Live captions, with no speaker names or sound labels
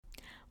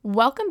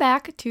Welcome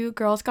back to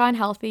Girls Gone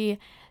Healthy.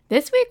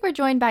 This week we're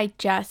joined by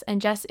Jess, and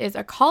Jess is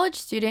a college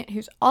student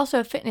who's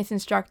also a fitness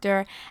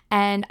instructor,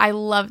 and I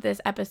love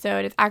this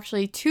episode. It's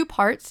actually two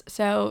parts,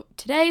 so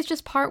today is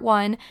just part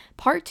one.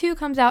 Part two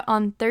comes out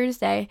on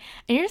Thursday,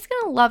 and you're just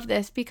gonna love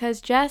this because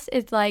Jess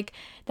is like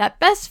that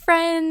best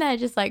friend that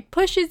just like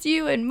pushes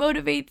you and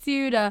motivates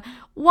you to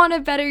want to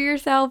better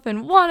yourself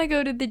and want to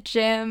go to the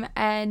gym,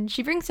 and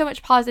she brings so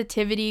much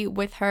positivity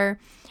with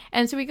her.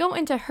 And so we go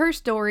into her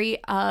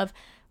story of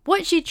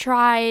what she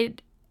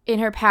tried in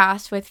her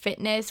past with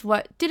fitness,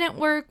 what didn't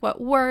work, what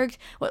worked,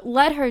 what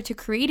led her to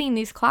creating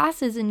these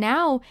classes. And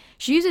now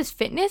she uses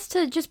fitness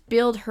to just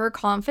build her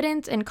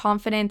confidence and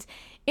confidence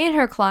in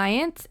her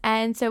clients.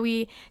 And so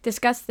we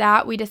discuss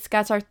that. We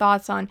discuss our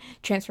thoughts on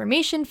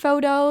transformation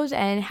photos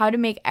and how to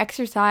make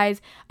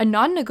exercise a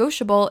non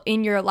negotiable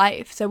in your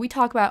life. So we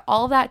talk about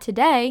all that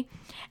today.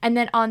 And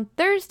then on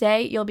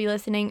Thursday, you'll be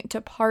listening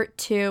to part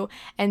two.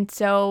 And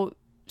so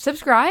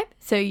subscribe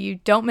so you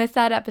don't miss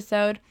that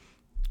episode.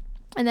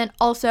 And then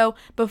also,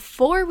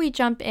 before we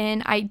jump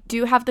in, I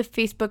do have the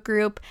Facebook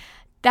group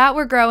that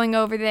we're growing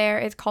over there.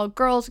 It's called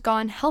Girls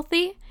Gone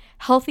Healthy,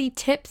 Healthy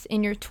Tips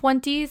in Your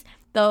 20s.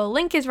 The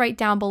link is right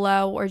down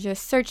below, or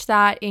just search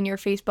that in your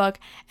Facebook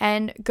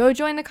and go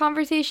join the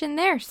conversation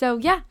there. So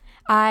yeah,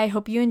 I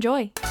hope you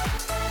enjoy.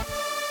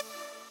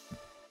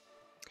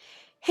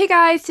 Hey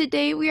guys,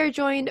 today we are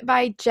joined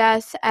by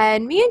Jess,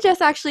 and me and Jess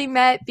actually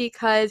met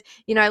because,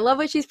 I love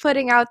what she's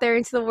putting out there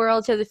into the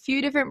world. She has a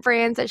few different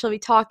brands that she'll be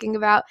talking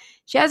about.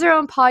 She has her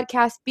own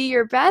podcast, Be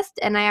Your Best,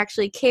 and I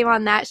actually came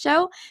on that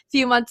show a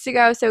few months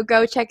ago, so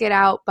go check it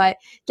out. But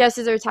Jess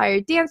is a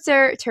retired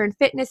dancer turned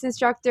fitness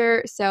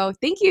instructor, so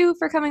thank you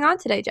for coming on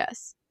today,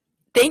 Jess.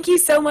 Thank you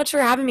so much for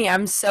having me.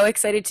 I'm so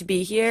excited to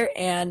be here.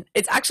 And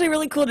it's actually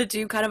really cool to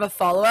do kind of a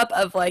follow-up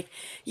of like,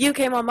 you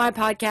came on my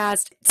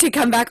podcast to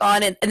come back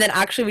on and then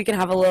actually we can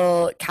have a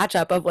little catch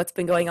up of what's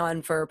been going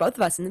on for both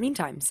of us in the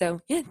meantime. So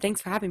yeah,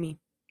 thanks for having me.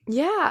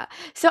 Yeah.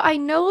 So I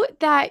know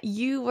that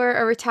you were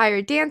a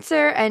retired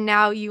dancer and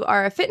now you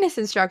are a fitness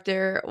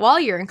instructor while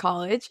you're in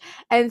college.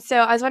 And so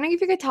I was wondering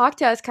if you could talk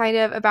to us kind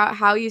of about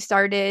how you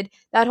started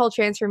that whole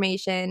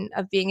transformation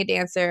of being a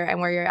dancer and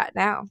where you're at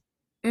now.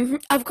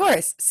 Of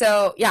course.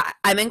 So yeah,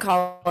 I'm in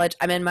college.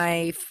 I'm in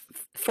my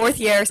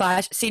fourth year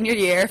slash senior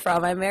year for all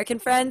my American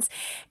friends.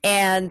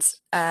 And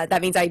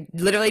that means I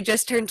literally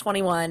just turned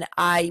 21.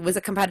 I was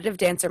a competitive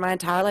dancer my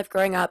entire life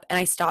growing up, and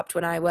I stopped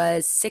when I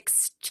was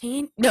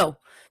 16. No,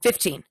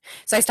 15.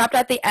 So I stopped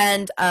at the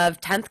end of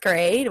 10th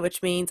grade,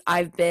 which means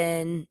I've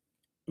been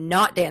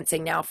not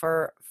dancing now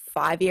for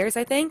 5 years,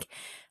 I think.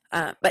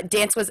 But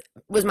dance was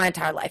my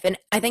entire life, and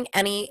I think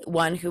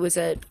anyone who is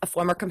a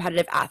former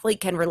competitive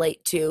athlete can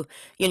relate to.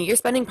 You're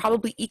spending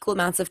probably equal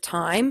amounts of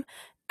time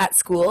at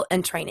school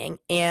and training,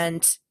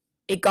 and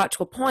it got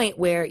to a point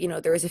where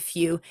there was a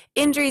few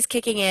injuries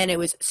kicking in. It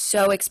was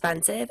so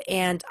expensive,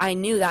 and I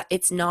knew that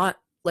it's not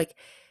like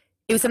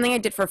it was something I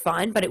did for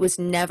fun, but it was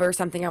never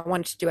something I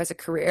wanted to do as a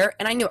career.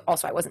 And I knew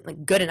also I wasn't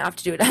like good enough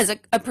to do it as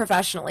a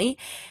professionally.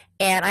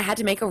 And I had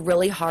to make a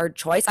really hard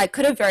choice. I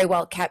could have very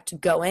well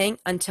kept going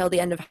until the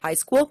end of high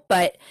school,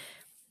 but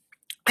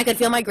I could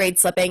feel my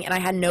grades slipping and I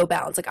had no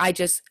balance. Like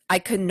I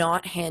could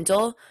not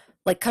handle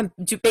like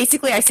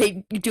basically I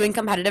say doing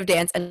competitive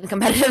dance and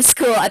competitive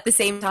school at the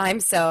same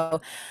time.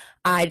 So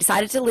I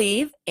decided to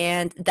leave,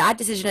 and that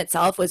decision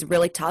itself was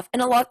really tough.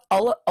 And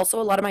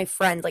also a lot of my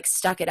friends like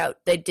stuck it out.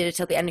 They did it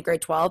till the end of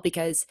grade 12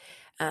 because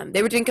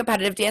they were doing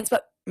competitive dance,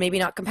 but maybe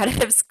not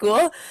competitive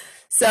school.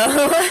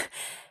 So,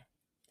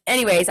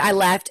 anyways, I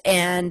left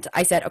and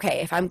I said,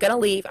 okay, if I'm gonna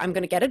leave, I'm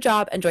gonna get a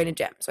job and join a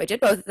gym. So I did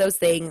both of those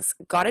things,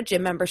 got a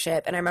gym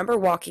membership, and I remember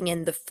walking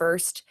in the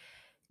first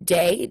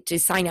day to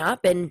sign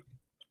up, and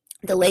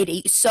the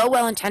lady, so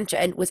well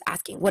intentioned, was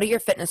asking, "What are your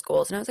fitness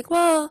goals?" And I was like,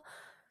 "Well,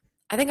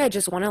 I think I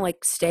just want to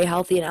like stay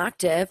healthy and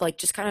active, like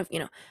just kind of,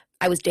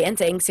 I was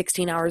dancing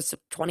 16 hours,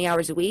 20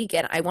 hours a week,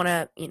 and I want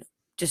to,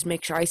 just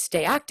make sure I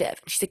stay active."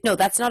 And she's like, "No,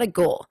 that's not a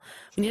goal.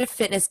 We need a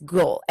fitness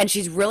goal." And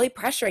she's really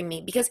pressuring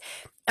me because,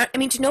 I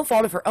mean, to no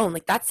fault of her own,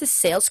 like that's the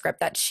sales script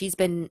that she's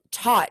been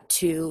taught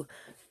to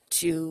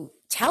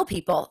tell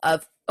people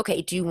of,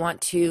 okay, do you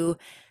want to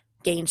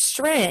gain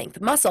strength,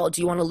 muscle?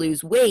 Do you want to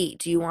lose weight?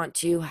 Do you want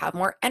to have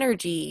more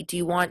energy? Do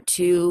you want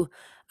to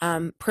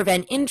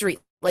prevent injury?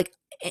 Like,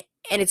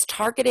 and it's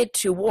targeted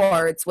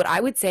towards what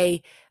I would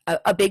say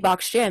a big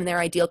box gym, their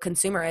ideal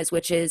consumer is,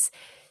 which is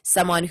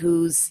someone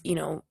who's,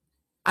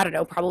 I don't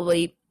know,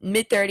 probably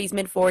mid 30s,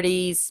 mid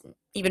 40s,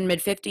 even mid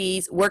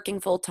 50s, working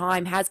full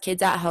time, has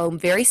kids at home,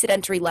 very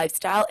sedentary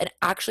lifestyle, and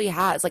actually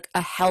has like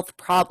a health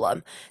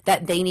problem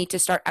that they need to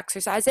start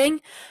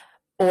exercising,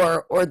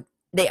 or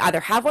they either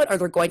have one or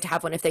they're going to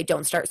have one if they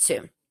don't start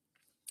soon.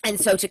 And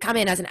so to come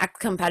in as an ex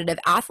competitive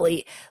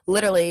athlete,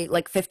 literally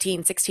like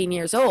 15, 16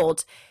 years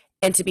old,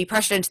 and to be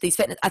pressured into these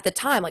fitness at the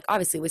time, like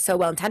obviously was so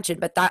well intentioned,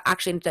 but that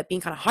actually ended up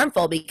being kind of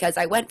harmful because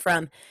I went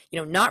from,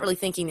 not really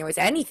thinking there was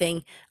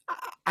anything.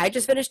 I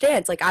just finished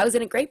dance. Like I was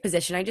in a great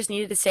position. I just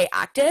needed to stay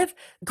active.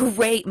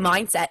 Great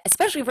mindset,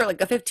 especially for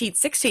like a 15,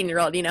 16 year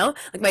old,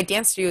 like my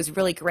dance studio is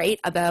really great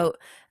about,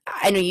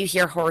 I know you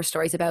hear horror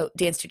stories about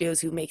dance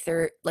studios who make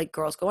their like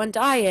girls go on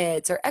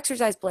diets or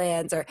exercise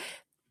plans, or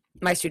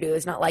my studio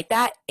is not like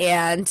that.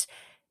 And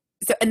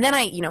so, and then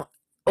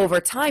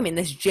over time in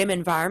this gym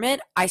environment,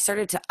 I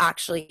started to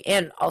actually,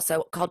 and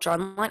also culture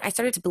online, I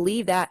started to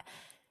believe that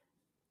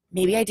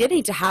maybe I did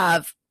need to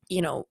have,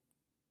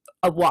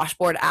 a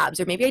washboard abs,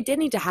 or maybe I did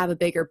need to have a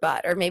bigger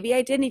butt, or maybe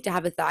I did need to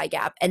have a thigh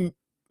gap. And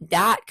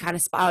that kind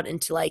of spiraled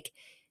into like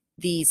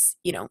these,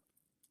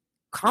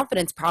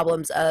 confidence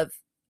problems of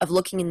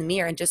looking in the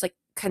mirror and just like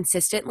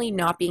consistently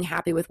not being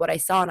happy with what I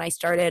saw. And I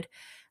started,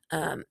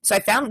 so I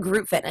found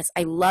group fitness.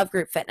 I love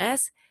group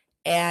fitness.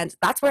 And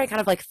that's where I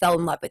kind of like fell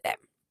in love with it.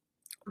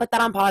 But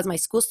then on pause, my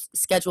school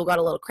schedule got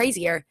a little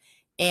crazier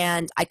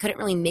and I couldn't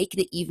really make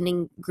the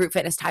evening group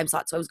fitness time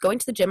slot. So I was going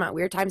to the gym at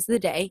weird times of the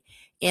day,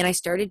 and I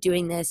started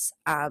doing this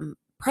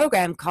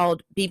program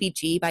called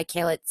BBG by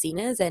Kayla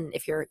Etsinas. And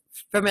if you're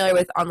familiar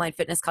with online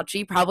fitness culture,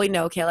 you probably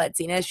know Kayla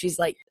Etsinas. She's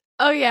like,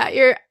 Oh yeah,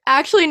 you're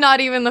actually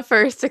not even the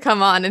first to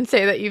come on and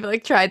say that you've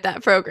like tried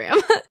that program.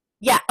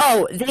 yeah,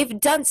 oh, they've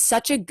done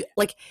such a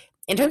like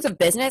in terms of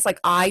business, like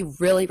I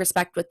really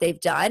respect what they've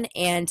done,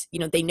 and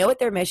they know what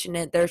their mission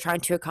is, they're trying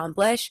to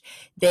accomplish.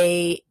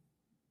 They're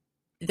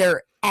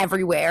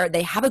everywhere.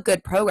 They have a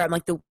good program.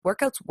 Like the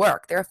workouts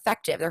work. They're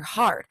effective. They're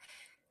hard.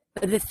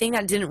 But the thing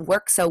that didn't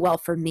work so well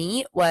for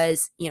me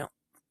was,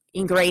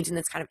 ingrained in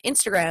this kind of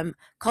Instagram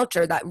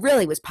culture that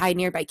really was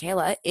pioneered by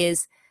Kayla,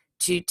 is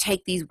to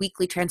take these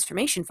weekly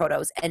transformation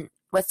photos. And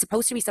what's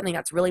supposed to be something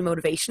that's really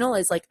motivational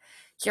is like,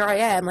 here I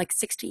am, like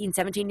 16,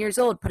 17 years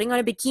old, putting on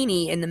a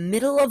bikini in the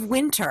middle of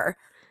winter,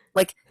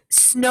 like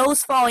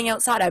snow's falling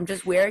outside. I'm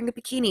just wearing a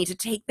bikini to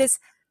take this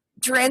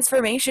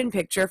transformation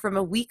picture from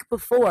a week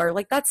before.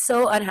 Like that's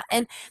so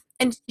and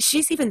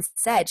she's even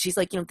said, she's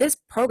like, this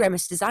program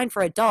is designed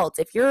for adults.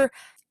 If you're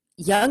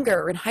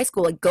younger in high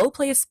school, like go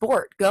play a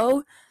sport,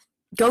 go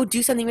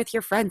do something with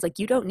your friends. Like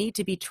you don't need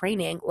to be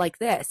training like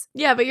this.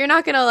 Yeah, but you're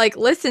not gonna like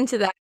listen to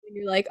that when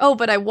you're like, oh,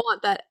 but I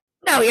want that.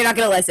 No, you're not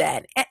going to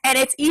listen. And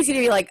it's easy to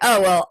be like, oh,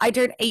 well, I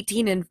turned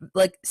 18 in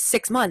like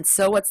 6 months.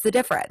 So what's the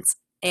difference?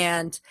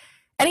 And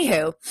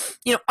anywho,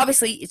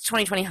 obviously it's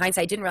 2020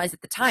 hindsight. I didn't realize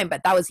at the time,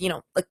 but that was,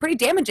 like pretty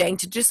damaging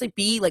to just like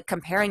be like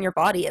comparing your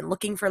body and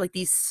looking for like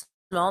these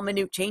small,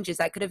 minute changes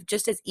that could have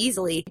just as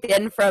easily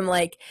been from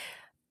like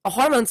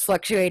hormones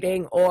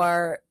fluctuating,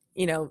 or,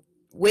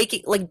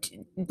 waking,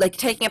 like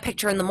taking a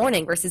picture in the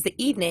morning versus the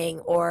evening,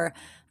 or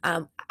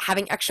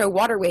having extra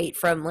water weight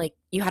from like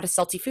you had a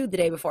salty food the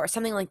day before,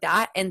 something like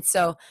that. And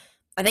so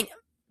I think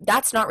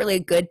that's not really a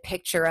good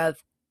picture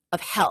of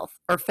health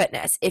or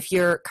fitness if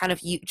you're kind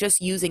of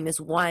just using this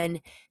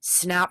one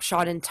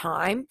snapshot in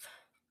time,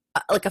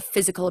 like a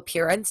physical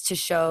appearance to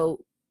show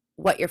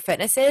what your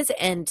fitness is.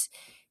 And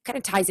kind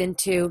of ties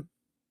into,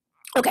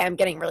 okay, I'm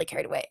getting really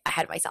carried away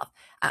ahead of myself.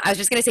 I was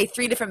just going to say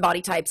 3 different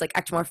body types, like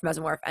ectomorph,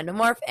 mesomorph,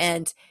 endomorph,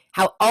 and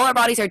how all our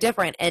bodies are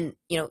different. And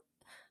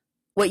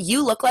what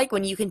you look like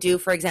when you can do,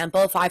 for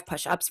example, 5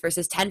 push-ups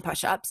versus 10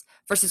 push-ups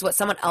versus what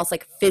someone else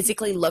like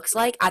physically looks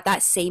like at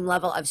that same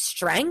level of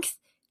strength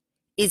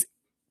is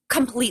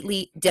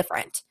completely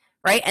different,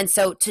 right? And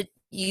so to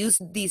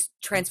use these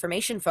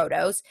transformation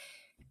photos,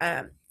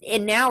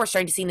 and now we're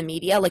starting to see in the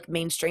media, like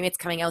mainstream, it's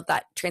coming out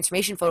that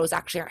transformation photos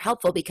actually aren't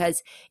helpful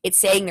because it's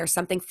saying there's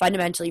something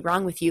fundamentally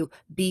wrong with you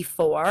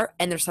before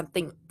and there's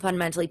something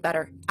fundamentally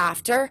better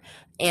after.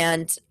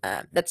 And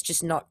that's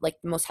just not like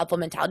the most helpful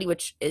mentality,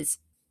 which is,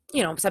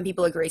 some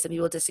people agree, some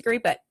people disagree,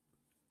 but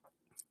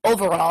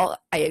overall,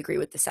 I agree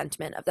with the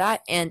sentiment of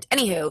that. And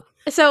anywho,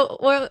 So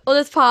we'll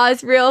just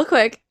pause real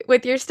quick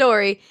with your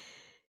story.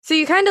 So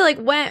you kind of like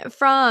went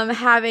from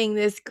having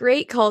this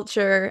great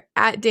culture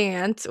at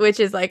dance, which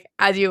is like,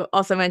 as you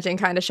also mentioned,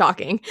 kind of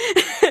shocking.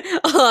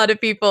 A lot of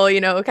people,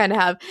 kind of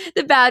have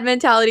the bad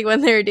mentality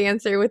when they're a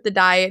dancer with the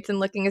diets and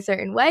looking a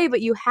certain way,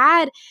 but you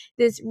had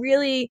this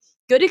really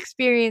good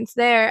experience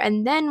there.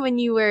 And then when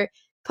you were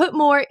put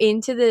more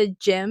into the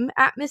gym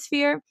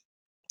atmosphere,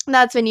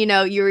 that's when you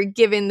were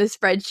given the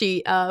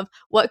spreadsheet of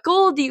what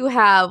goal do you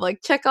have, like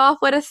check off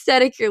what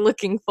aesthetic you're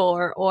looking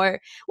for,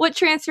 or what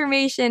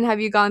transformation have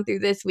you gone through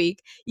this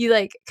week. You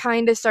like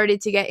kind of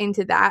started to get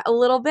into that a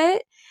little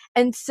bit.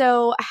 And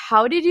so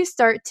how did you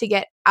start to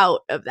get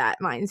out of that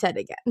mindset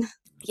again?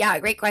 yeah,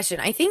 great question.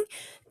 I think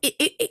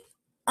it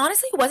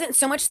honestly wasn't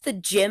so much the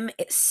gym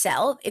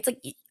itself. It's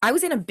like I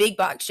was in a big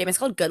box gym. It's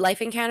called Good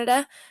Life in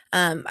Canada.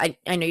 I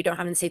know you don't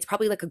have it in the States,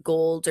 probably like a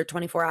Gold or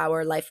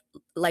 24-hour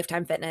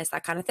lifetime fitness,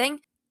 that kind of thing.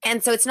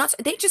 And so it's not,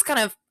 they just kind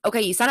of,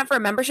 okay, you sign up for a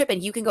membership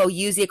and you can go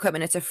use the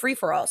equipment. It's a free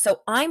for all.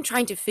 So I'm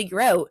trying to figure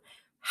out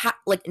how,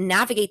 like,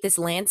 navigate this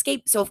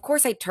landscape. So of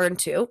course I turned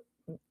to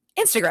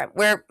Instagram,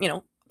 where,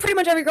 pretty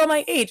much every girl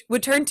my age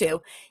would turn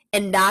to.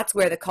 And that's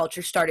where the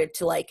culture started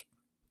to like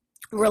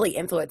really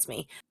influence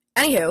me.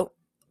 Anywho,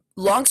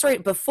 long story,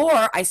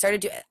 before I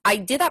started I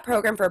did that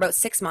program for about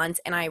 6 months,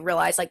 and I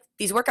realized like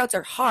these workouts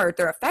are hard,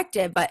 they're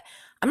effective, but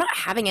I'm not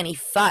having any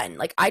fun.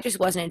 Like I just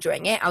wasn't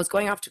enjoying it. I was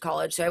going off to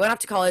college. So I went off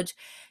to college,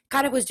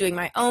 kind of was doing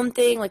my own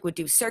thing, like would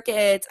do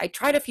circuits. I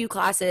tried a few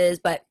classes,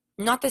 but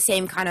not the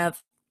same kind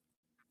of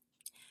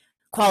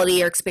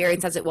quality or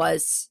experience as it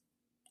was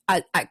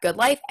at Good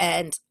Life.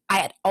 And I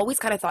had always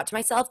kind of thought to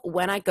myself,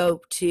 when I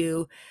go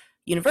to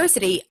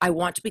university, I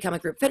want to become a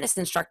group fitness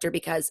instructor,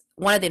 because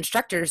one of the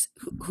instructors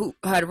who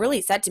had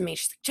really said to me,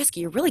 she's like, Jessica,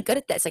 you're really good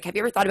at this. Like, have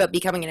you ever thought about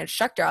becoming an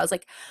instructor? I was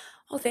like,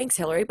 oh, thanks,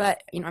 Hillary.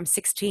 But, I'm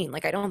 16.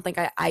 Like, I don't think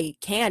I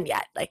can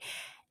yet. Like,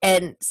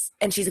 and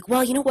she's like,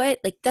 well, you know what?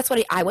 Like, that's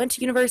what I went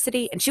to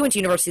university, and she went to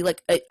university,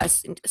 like a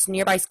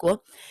nearby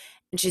school.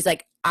 And she's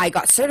like, I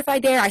got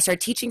certified there. I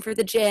started teaching for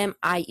the gym.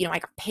 I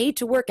got paid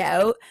to work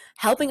out.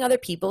 Helping other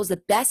people is the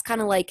best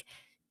kind of like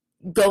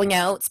going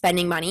out,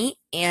 spending money.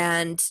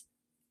 And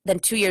then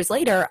 2 years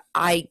later,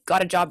 I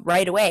got a job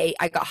right away.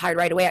 I got hired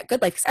right away at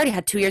Good Life because I already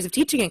had 2 years of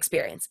teaching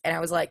experience. And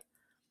I was like,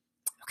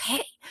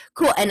 okay,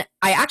 cool. And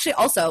I actually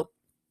also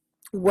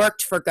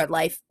worked for Good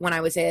Life when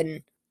I was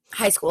in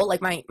high school,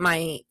 like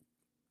my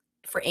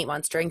for 8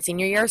 months during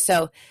senior year.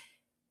 So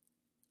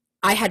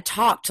I had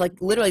talked to like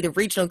literally the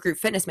regional group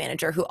fitness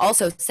manager, who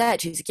also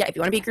said, she's like, yeah, if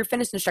you want to be a group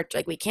fitness instructor,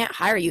 like we can't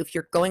hire you if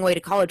you're going away to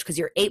college because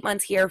you're 8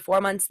 months here,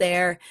 4 months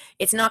there.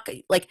 It's not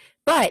like,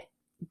 but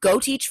go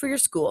teach for your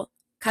school,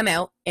 come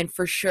out, and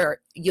for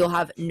sure you'll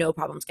have no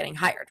problems getting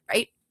hired,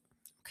 right?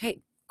 Okay,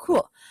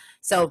 cool.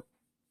 So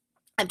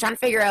I'm trying to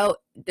figure out,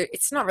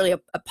 it's not really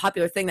a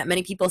popular thing that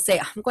many people say,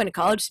 I'm going to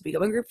college to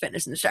become a group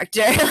fitness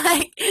instructor.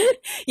 Like,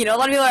 a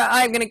lot of people are,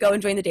 I'm going to go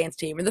and join the dance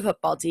team or the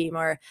football team,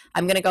 or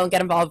I'm going to go and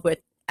get involved with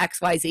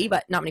XYZ,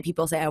 but not many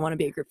people say I want to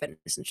be a group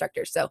fitness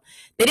instructor. So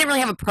they didn't really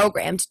have a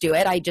program to do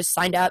it. I just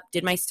signed up,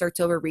 did my certs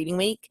over reading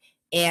week,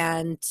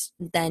 and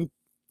then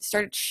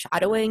started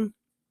shadowing.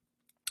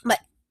 But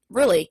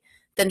really,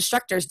 the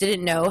instructors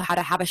didn't know how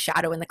to have a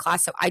shadow in the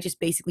class, so I just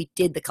basically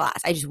did the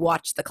class. I just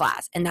watched the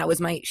class, and that was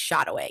my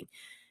shadowing.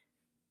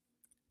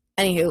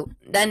 Anywho,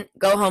 then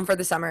go home for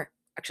the summer.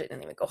 Actually, I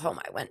didn't even go home.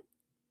 I went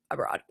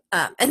abroad.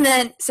 And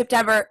then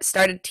September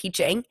started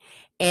teaching,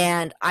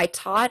 and I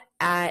taught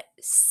at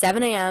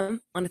 7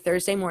 a.m. on a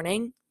Thursday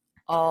morning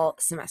all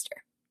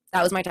semester.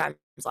 That was my time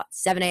slot,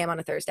 7 a.m. on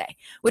a Thursday,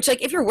 which,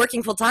 like, if you're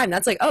working full time,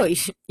 that's like, oh, you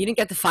didn't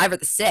get the 5 or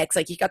the 6.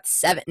 Like, you got the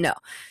 7. No,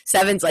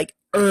 7's like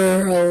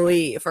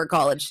early for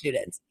college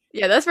students.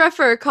 Yeah, that's rough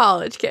for a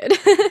college kid.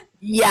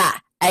 Yeah.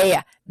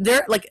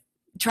 They're like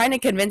trying to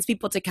convince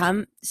people to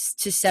come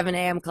to 7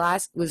 a.m.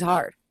 class was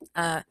hard.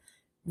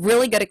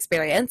 Really good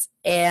experience.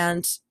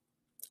 And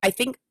I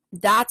think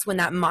that's when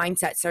that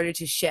mindset started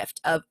to shift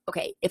of,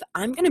 okay, if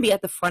I'm going to be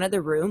at the front of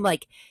the room,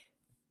 like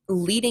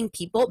leading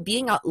people,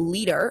 being a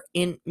leader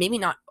in maybe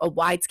not a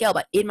wide scale,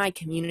 but in my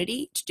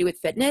community to do with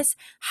fitness,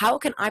 how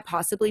can I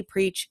possibly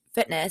preach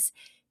fitness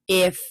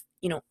if,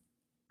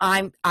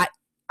 I'm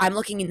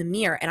looking in the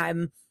mirror and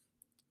I'm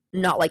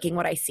not liking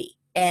what I see.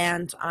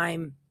 And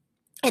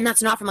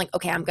that's not from like,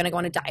 okay, I'm going to go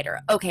on a diet, or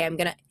okay,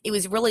 it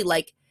was really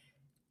like,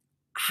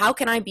 how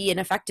can I be an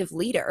effective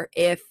leader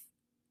if,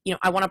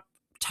 I want to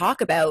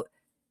talk about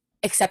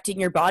accepting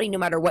your body no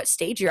matter what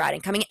stage you're at,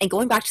 and coming and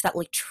going back to that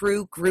like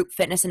true group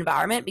fitness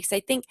environment, because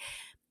I think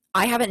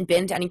I haven't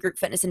been to any group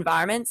fitness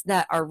environments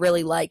that are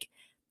really like,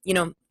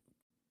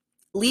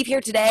 leave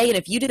here today, and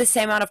if you do the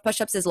same amount of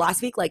push-ups as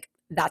last week, like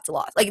that's a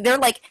loss. Like they're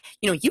like,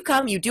 you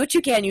come, you do what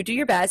you can, you do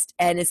your best,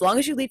 and as long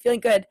as you leave feeling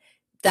good,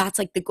 that's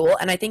like the goal.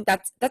 And I think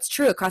that's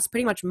true across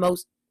pretty much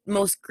most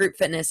group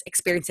fitness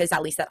experiences,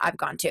 at least that I've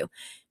gone to.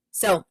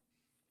 So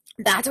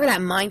that's where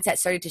that mindset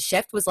started to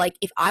shift, was like,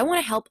 if I want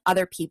to help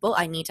other people,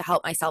 I need to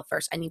help myself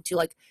first. I need to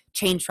like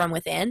change from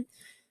within.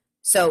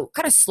 So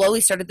kind of slowly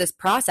started this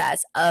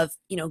process of,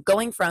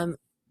 going from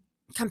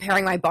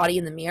comparing my body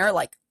in the mirror,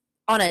 like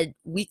on a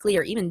weekly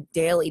or even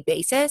daily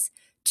basis,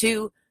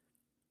 to,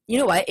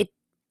 what, it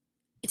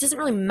doesn't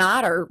really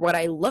matter what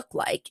I look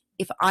like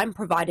if I'm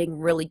providing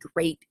really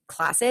great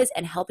classes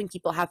and helping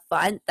people have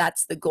fun.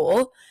 That's the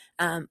goal.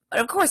 But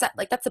of course,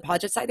 that's the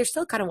positive side. There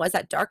still kind of was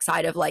that dark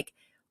side of like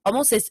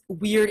almost this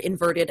weird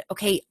inverted,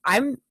 okay,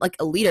 I'm like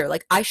a leader,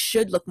 like I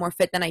should look more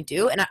fit than I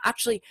do. And I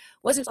actually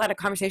wasn't had a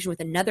conversation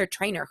with another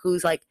trainer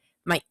who's like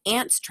my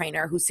aunt's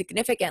trainer, who's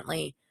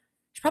significantly,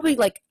 she's probably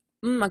like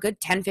a good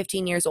 10,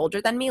 15 years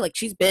older than me. Like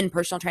she's been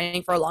personal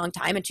training for a long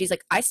time. And she's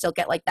like, I still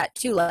get like that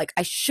too. Like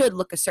I should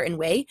look a certain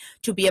way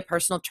to be a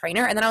personal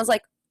trainer. And then I was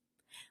like,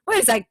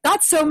 wait a sec,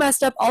 that's so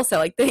messed up also.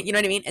 Like, you know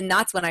what I mean? And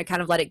that's when I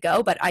kind of let it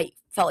go. But I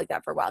felt like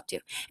that for a while too.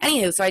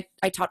 Anywho, so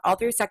I taught all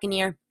through second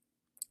year.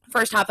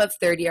 First half of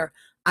third year,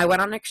 I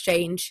went on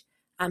exchange.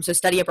 So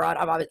study abroad.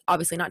 I'm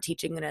obviously not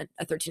teaching in a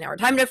 13-hour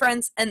time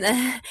difference. And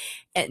then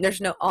and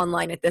there's no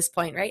online at this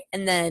point, right?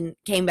 And then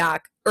came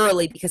back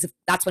early because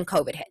that's when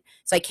COVID hit.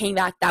 So I came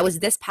back. That was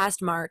this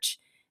past March.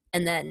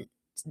 And then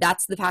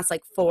that's the past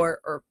like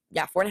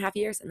 4.5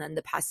 years. And then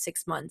the past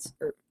 6 months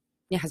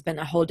has been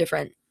a whole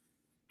different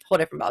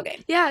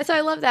ballgame. Yeah, so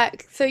I love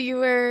that. So you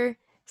were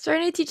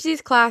starting to teach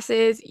these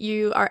classes,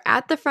 you are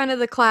at the front of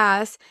the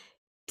class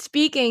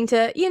speaking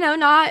to,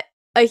 not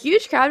a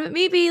huge crowd, but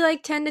maybe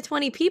like 10 to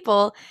 20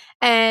 people.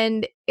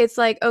 And it's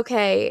like,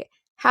 okay,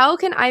 how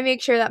can I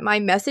make sure that my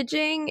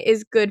messaging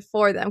is good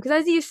for them?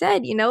 Because as you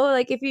said,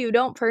 like if you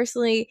don't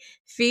personally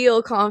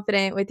feel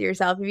confident with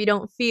yourself, if you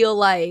don't feel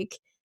like,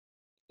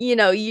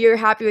 you're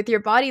happy with your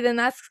body, then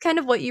that's kind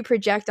of what you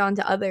project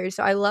onto others.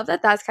 So I love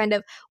that that's kind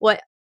of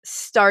what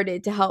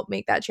started to help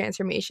make that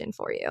transformation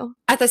for you.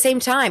 At the same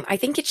time, I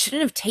think it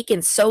shouldn't have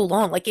taken so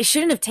long. Like, it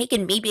shouldn't have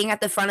taken me being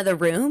at the front of the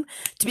room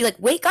to be like,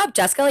 "Wake up,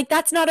 Jessica! Like,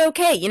 that's not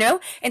okay," you know.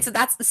 And so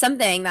that's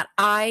something that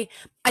I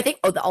think.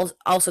 Oh,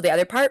 also the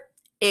other part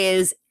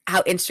is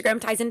how Instagram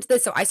ties into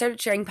this. So I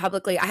started sharing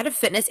publicly. I had a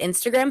fitness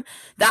Instagram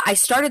that I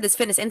started this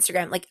fitness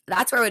Instagram. Like,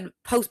 that's where I would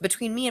post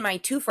between me and my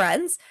two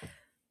friends,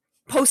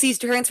 post these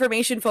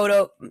transformation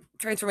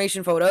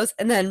photos,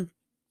 and then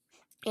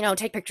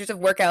take pictures of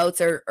workouts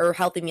or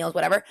healthy meals,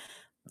 whatever,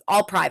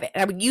 all private.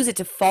 And I would use it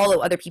to follow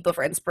other people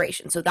for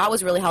inspiration. So that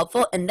was really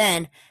helpful. And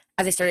then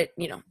as I started,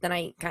 then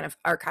I kind of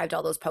archived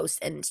all those posts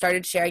and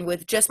started sharing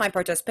with just my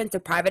participants,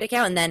 a private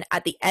account. And then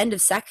at the end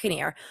of second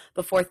year,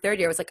 before third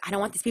year, I was like, I don't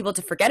want these people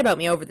to forget about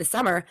me over the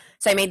summer.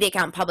 So I made the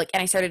account public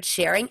and I started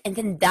sharing. And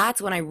then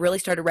that's when I really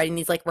started writing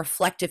these like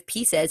reflective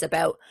pieces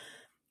about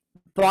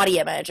body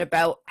image,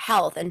 about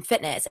health and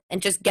fitness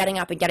and just getting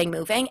up and getting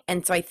moving.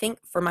 And so I think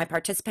for my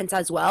participants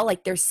as well,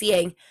 like they're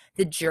seeing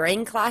the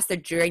during class, they're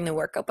during the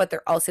workout, but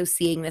they're also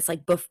seeing this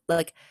like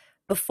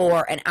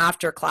before and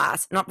after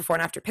class, not before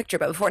and after picture,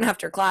 but before and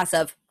after class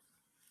of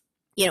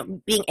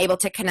being able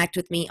to connect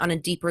with me on a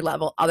deeper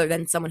level other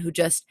than someone who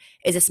just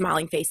is a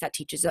smiling face that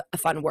teaches a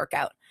fun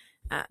workout.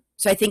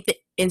 So I think that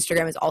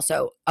Instagram is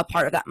also a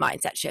part of that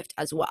mindset shift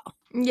as well.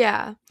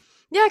 Yeah.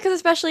 Yeah, because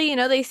especially,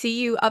 they see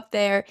you up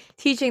there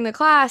teaching the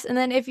class, and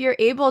then if you're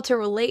able to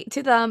relate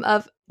to them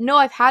of, "No,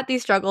 I've had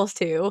these struggles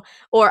too,"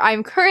 or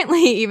 "I'm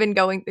currently even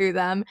going through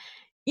them,"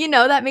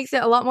 that makes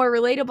it a lot more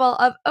relatable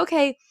of,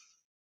 okay,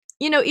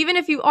 even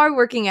if you are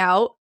working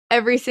out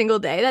every single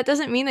day, that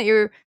doesn't mean that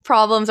your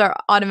problems are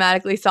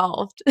automatically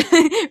solved,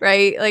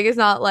 right? Like, it's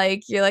not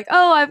like you're like,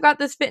 "Oh, I've got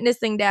this fitness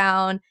thing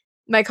down.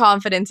 My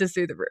confidence is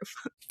through the roof."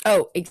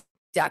 Oh,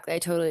 exactly. I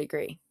totally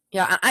agree.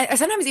 Yeah, I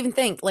sometimes even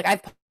think like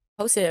I've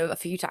posted it a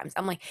few times.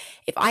 I'm like,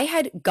 if I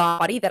had got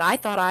body that I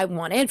thought I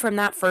wanted from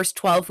that first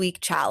 12-week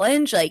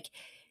challenge, like,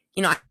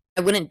 I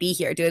wouldn't be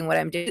here doing what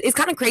I'm doing. It's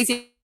kind of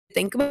crazy to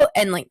think about,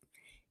 and like,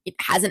 it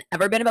hasn't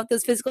ever been about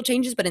those physical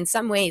changes, but in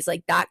some ways,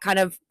 like that kind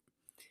of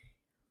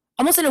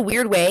almost in a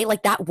weird way,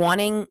 like that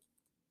wanting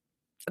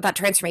that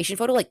transformation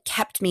photo, like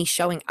kept me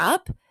showing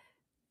up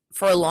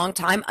for a long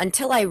time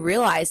until I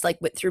realized, like,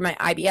 through my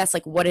IBS,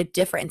 like, what a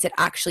difference it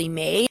actually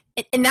made.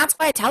 And that's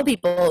why I tell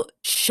people,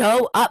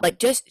 show up, like,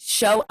 just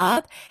show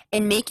up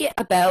and make it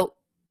about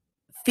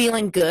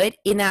feeling good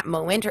in that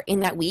moment or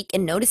in that week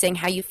and noticing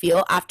how you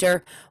feel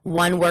after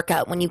one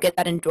workout when you get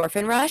that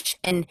endorphin rush.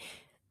 And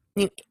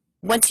you,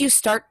 once you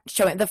start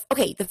showing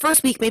the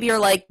first week, maybe you're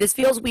like, this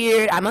feels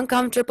weird, I'm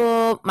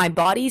uncomfortable, my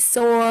body's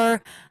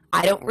sore,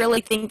 I don't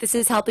really think this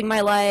is helping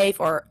my life,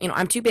 or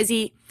I'm too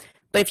busy.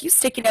 But if you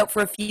stick it out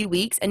for a few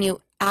weeks and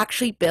you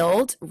actually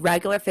build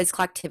regular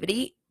physical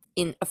activity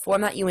in a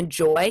form that you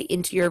enjoy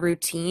into your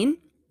routine,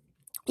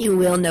 you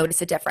will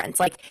notice a difference.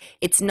 Like,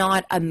 it's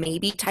not a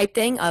maybe type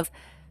thing of,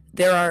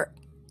 there are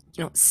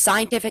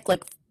scientific,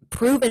 like,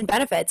 proven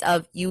benefits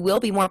of, you will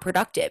be more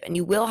productive and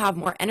you will have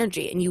more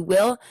energy and you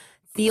will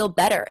feel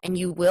better and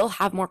you will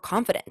have more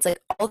confidence.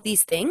 Like, all of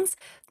these things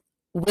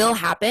will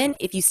happen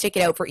if you stick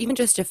it out for even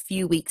just a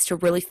few weeks to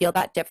really feel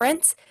that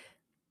difference.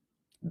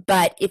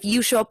 But if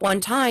you show up one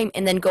time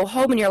and then go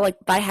home and you're like,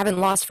 but I haven't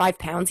lost 5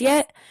 pounds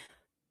yet,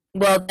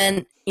 well,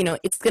 then,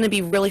 it's going to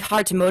be really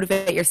hard to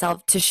motivate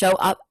yourself to show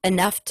up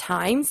enough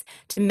times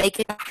to make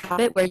it a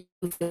habit where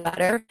you feel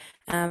better.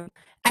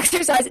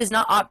 Exercise is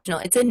not optional.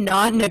 It's a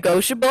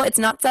non-negotiable. It's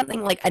not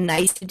something like a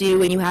nice to do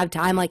when you have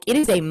time. Like, it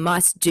is a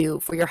must do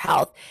for your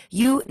health.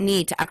 You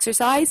need to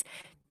exercise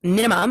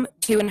minimum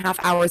 2.5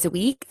 hours a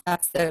week.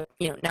 That's the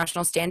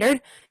national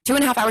standard.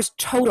 2.5 hours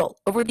total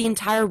over the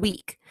entire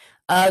week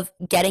of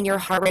getting your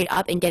heart rate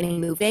up and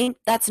getting moving.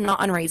 That's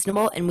not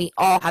unreasonable, and we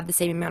all have the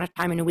same amount of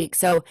time in a week.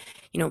 So,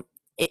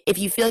 if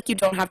you feel like you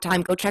don't have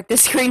time, go check the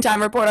screen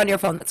time report on your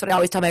phone. That's what I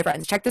always tell my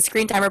friends. Check the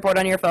screen time report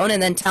on your phone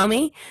and then tell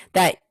me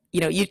that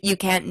you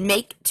can't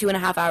make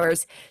 2.5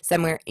 hours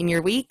somewhere in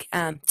your week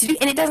to do.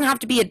 And it doesn't have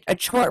to be a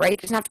chore, right?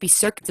 It doesn't have to be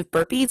circuits of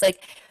burpees.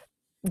 Like,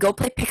 go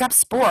play pickup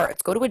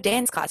sports, go to a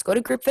dance class, go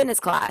to group fitness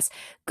class,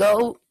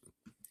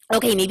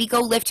 maybe go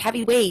lift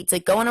heavy weights,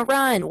 like go on a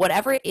run,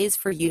 whatever it is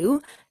for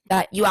you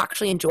that you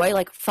actually enjoy,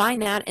 like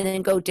find that and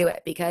then go do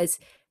it, because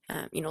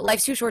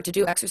life's too short to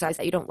do exercise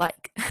that you don't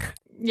like.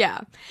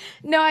 Yeah.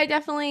 No, I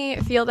definitely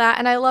feel that.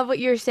 And I love what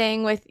you're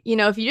saying with,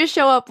 if you just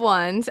show up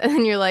once and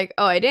then you're like,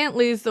 oh, I didn't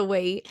lose the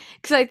weight.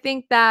 Because I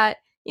think that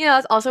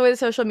that's also where the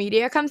social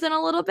media comes in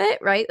a little bit,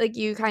 right? Like,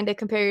 you kind of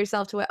compare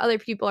yourself to what other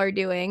people are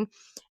doing,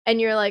 and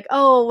you're like,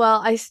 "Oh,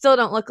 well, I still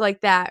don't look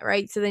like that,"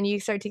 right? So then you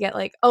start to get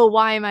like, "Oh,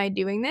 why am I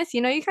doing this?"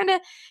 You kind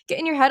of get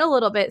in your head a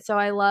little bit. So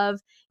I love,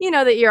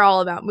 that you're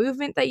all about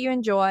movement that you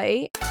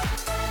enjoy.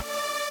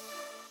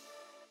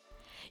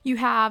 You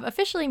have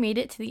officially made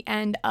it to the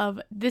end of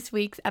this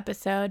week's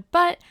episode,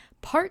 but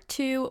part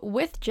 2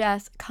 with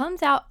Jess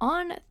comes out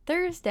on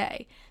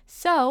Thursday.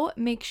 So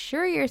make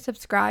sure you're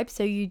subscribed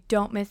so you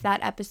don't miss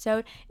that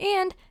episode,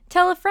 and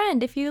tell a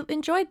friend if you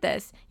enjoyed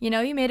this. You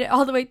made it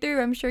all the way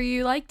through. I'm sure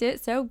you liked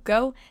it. So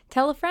go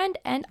tell a friend,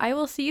 and I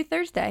will see you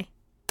Thursday.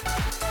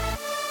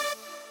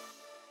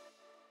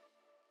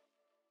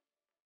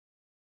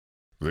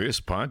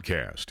 This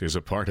podcast is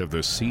a part of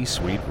the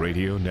C-Suite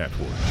Radio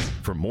Network.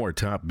 For more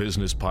top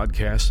business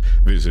podcasts,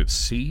 visit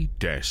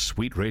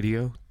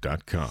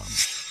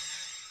c-suiteradio.com.